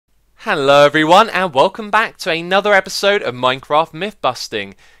Hello everyone and welcome back to another episode of Minecraft Myth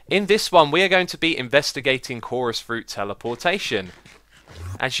Busting. In this one we are going to be investigating chorus fruit teleportation.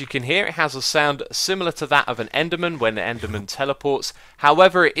 As you can hear, it has a sound similar to that of an Enderman when the Enderman teleports.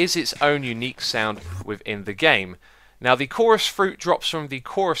 However, it is its own unique sound within the game. Now the chorus fruit drops from the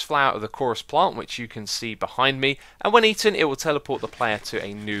chorus flower of the chorus plant, which you can see behind me, and when eaten it will teleport the player to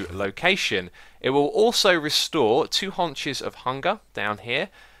a new location. It will also restore 2 haunches of hunger down here,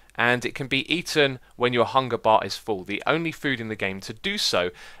 and it can be eaten when your hunger bar is full, the only food in the game to do so.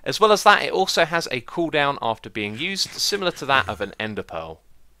 As well as that, it also has a cooldown after being used, similar to that of an ender pearl.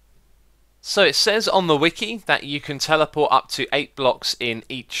 So it says on the wiki that you can teleport up to 8 blocks in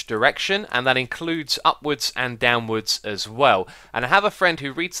each direction, and that includes upwards and downwards as well. And I have a friend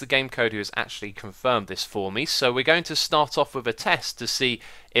who reads the game code who has actually confirmed this for me, so we're going to start off with a test to see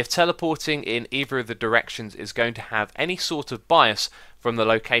if teleporting in either of the directions is going to have any sort of bias from the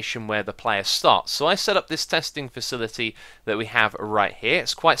location where the player starts. So I set up this testing facility that we have right here.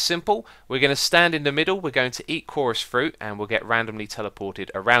 It's quite simple. We're going to stand in the middle, we're going to eat chorus fruit, and we'll get randomly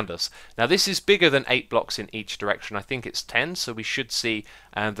teleported around us. Now this is bigger than 8 blocks in each direction. I think it's 10, so we should see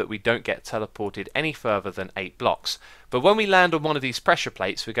that we don't get teleported any further than 8 blocks. But when we land on one of these pressure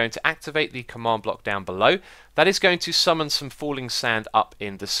plates, we're going to activate the command block down below. That is going to summon some falling sand up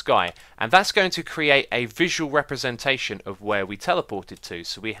in the sky, and that's going to create a visual representation of where we teleported to.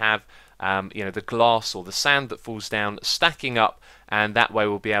 So we have the glass or the sand that falls down stacking up, and that way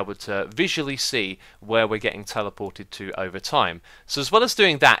we'll be able to visually see where we're getting teleported to over time. So as well as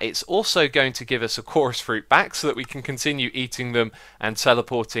doing that, it's also going to give us a chorus fruit back so that we can continue eating them and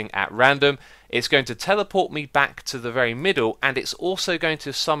teleporting at random. It's going to teleport me back to the very middle, and it's also going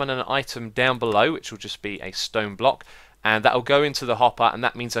to summon an item down below, which will just be a stone block, and that will go into the hopper, and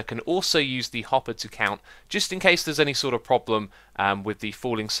that means I can also use the hopper to count just in case there's any sort of problem with the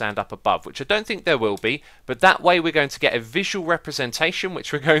falling sand up above, which I don't think there will be, but that way we're going to get a visual representation,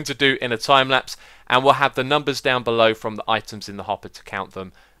 which we're going to do in a time lapse, and we'll have the numbers down below from the items in the hopper to count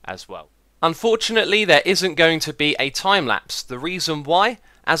them as well. Unfortunately, there isn't going to be a time lapse. The reason why?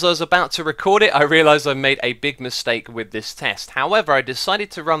 As I was about to record it, I realised I made a big mistake with this test. However, I decided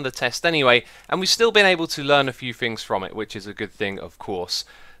to run the test anyway, and we've still been able to learn a few things from it, which is a good thing, of course.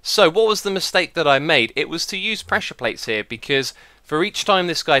 So, what was the mistake that I made? It was to use pressure plates here, because for each time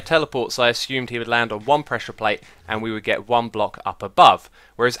this guy teleports, I assumed he would land on one pressure plate, and we would get 1 block up above.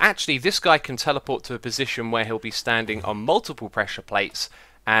 Whereas actually, this guy can teleport to a position where he'll be standing on multiple pressure plates,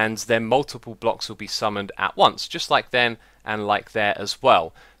 and then multiple blocks will be summoned at once, just like then and like there as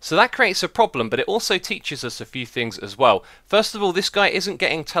well. So that creates a problem, but it also teaches us a few things as well. First of all, this guy isn't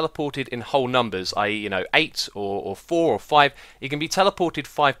getting teleported in whole numbers, i.e. 8 or 4 or 5. He can be teleported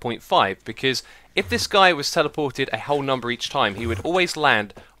 5.5, because if this guy was teleported a whole number each time, he would always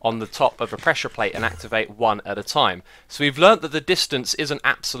land on the top of a pressure plate and activate one at a time. So we've learnt that the distance isn't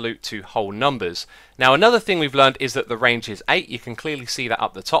absolute to whole numbers. Now another thing we've learned is that the range is 8. You can clearly see that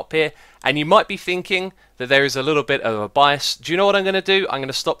up the top here, and you might be thinking that there is a little bit of a bias. Do you know what I'm going to do? I'm going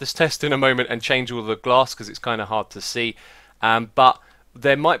to stop this test in a moment and change all the glass because it's kind of hard to see. But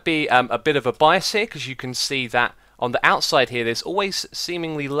there might be a bit of a bias here, because you can see that on the outside here there's always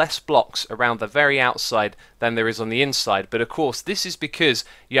seemingly less blocks around the very outside than there is on the inside. But of course this is because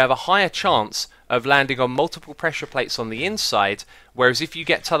you have a higher chance of landing on multiple pressure plates on the inside, whereas if you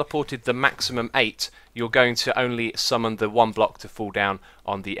get teleported the maximum 8, you're going to only summon the 1 block to fall down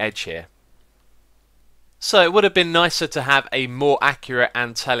on the edge here. So it would have been nicer to have a more accurate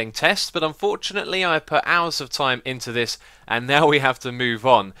and telling test, but unfortunately I put hours of time into this and now we have to move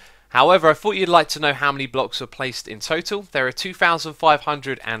on. However, I thought you'd like to know how many blocks were placed in total. There are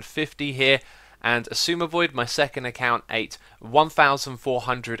 2,550 here, and xisumavoid, my second account, ate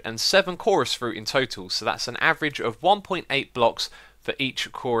 1,407 chorus fruit in total, so that's an average of 1.8 blocks for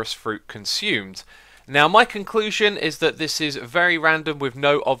each chorus fruit consumed. Now my conclusion is that this is very random with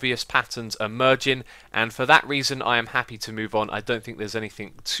no obvious patterns emerging, and for that reason I am happy to move on. I don't think there's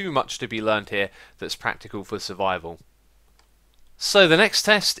anything too much to be learned here that's practical for survival. So the next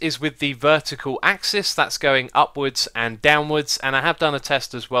test is with the vertical axis, that's going upwards and downwards, and I have done a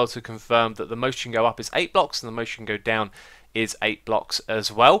test as well to confirm that the most you can go up is 8 blocks and the most you can go down is 8 blocks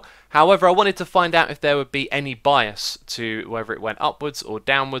as well. However, I wanted to find out if there would be any bias to whether it went upwards or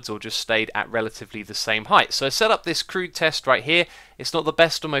downwards or just stayed at relatively the same height. So I set up this crude test right here. It's not the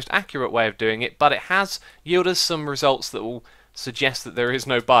best or most accurate way of doing it, but it has yielded some results that will suggest that there is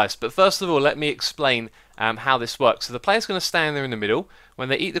no bias. But first of all, let me explain how this works. So the player's going to stand there in the middle. When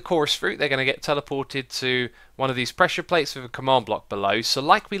they eat the chorus fruit, they're going to get teleported to one of these pressure plates with a command block below. So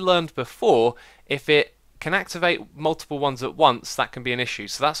like we learned before, if it can activate multiple ones at once, that can be an issue.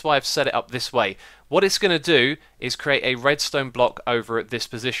 So that's why I've set it up this way. What it's going to do is create a redstone block over at this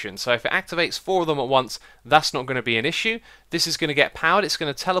position. So if it activates 4 of them at once, that's not going to be an issue. This is going to get powered. It's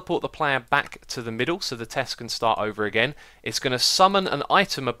going to teleport the player back to the middle so the test can start over again. It's going to summon an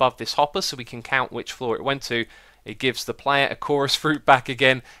item above this hopper so we can count which floor it went to. It gives the player a chorus fruit back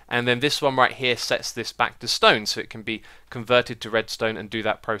again, and then this one right here sets this back to stone so it can be converted to redstone and do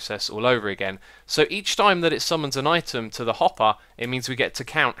that process all over again. So each time that it summons an item to the hopper, it means we get to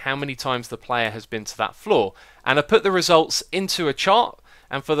count how many times the player has been to that floor. And I put the results into a chart,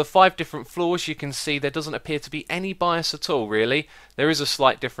 and for the 5 different floors you can see there doesn't appear to be any bias at all really. There is a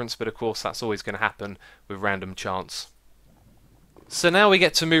slight difference, but of course that's always going to happen with random chance. So now we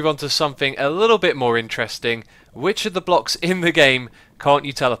get to move on to something a little bit more interesting. Which of the blocks in the game can't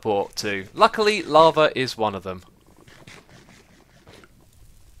you teleport to? Luckily, lava is one of them.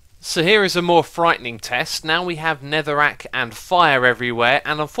 So here is a more frightening test. Now we have netherrack and fire everywhere,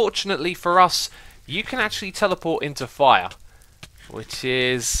 and unfortunately for us, you can actually teleport into fire, which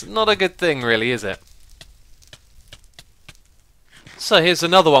is not a good thing really, is it? So here's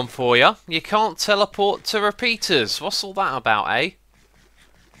another one for you. You can't teleport to repeaters. What's all that about, eh?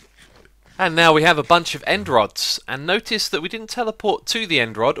 And now we have a bunch of end rods, and notice that we didn't teleport to the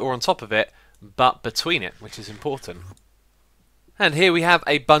end rod or on top of it, but between it, which is important. And here we have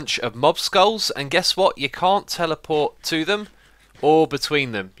a bunch of mob skulls, and guess what? You can't teleport to them or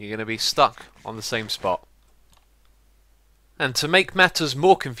between them. You're going to be stuck on the same spot. And to make matters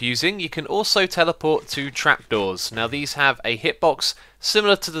more confusing, you can also teleport to trapdoors. Now these have a hitbox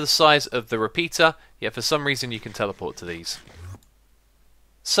similar to the size of the repeater, yet for some reason you can teleport to these.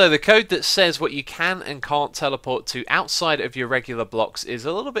 So the code that says what you can and can't teleport to outside of your regular blocks is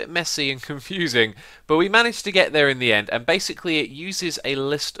a little bit messy and confusing, but we managed to get there in the end, and basically it uses a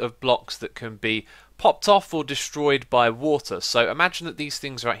list of blocks that can be popped off or destroyed by water. So imagine that these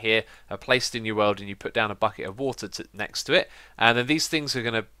things right here are placed in your world and you put down a bucket of water next to it, and then these things are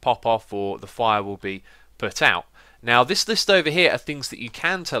going to pop off or the fire will be put out. Now this list over here are things that you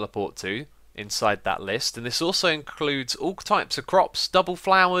can teleport to inside that list, and this also includes all types of crops, double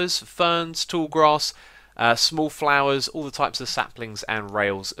flowers, ferns, tall grass, small flowers, all the types of saplings and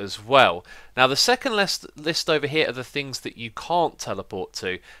rails as well. Now the second list over here are the things that you can't teleport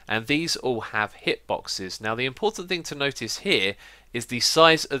to, and these all have hitboxes. Now the important thing to notice here is the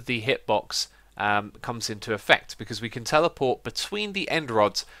size of the hitbox comes into effect, because we can teleport between the end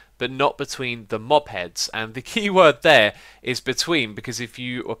rods but not between the mob heads, and the key word there is between, because if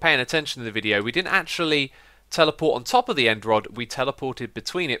you were paying attention to the video, we didn't actually teleport on top of the end rod, we teleported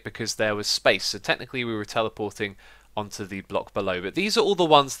between it because there was space, so technically we were teleporting onto the block below. But these are all the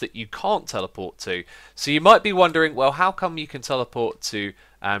ones that you can't teleport to. So you might be wondering, well, how come you can teleport to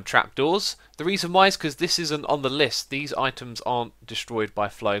trapdoors? The reason why is because this isn't on the list. These items aren't destroyed by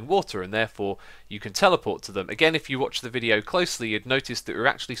flowing water, and therefore you can teleport to them. Again, if you watch the video closely, you'd notice that we're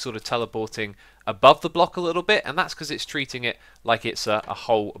actually sort of teleporting above the block a little bit, and that's because it's treating it like it's a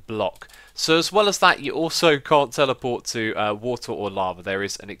whole block. So as well as that, you also can't teleport to water or lava. There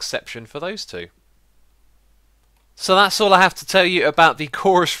is an exception for those two. So that's all I have to tell you about the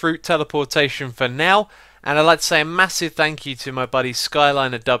chorus fruit teleportation for now. And I'd like to say a massive thank you to my buddy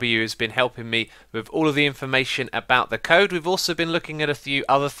Skyliner W, who's been helping me with all of the information about the code. We've also been looking at a few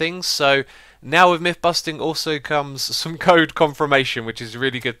other things, so now with myth busting also comes some code confirmation, which is a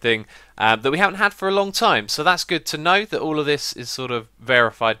really good thing that we haven't had for a long time. So that's good to know that all of this is sort of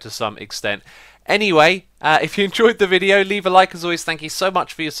verified to some extent. Anyway, if you enjoyed the video, leave a like as always. Thank you so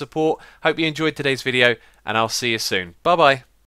much for your support. Hope you enjoyed today's video, and I'll see you soon. Bye bye.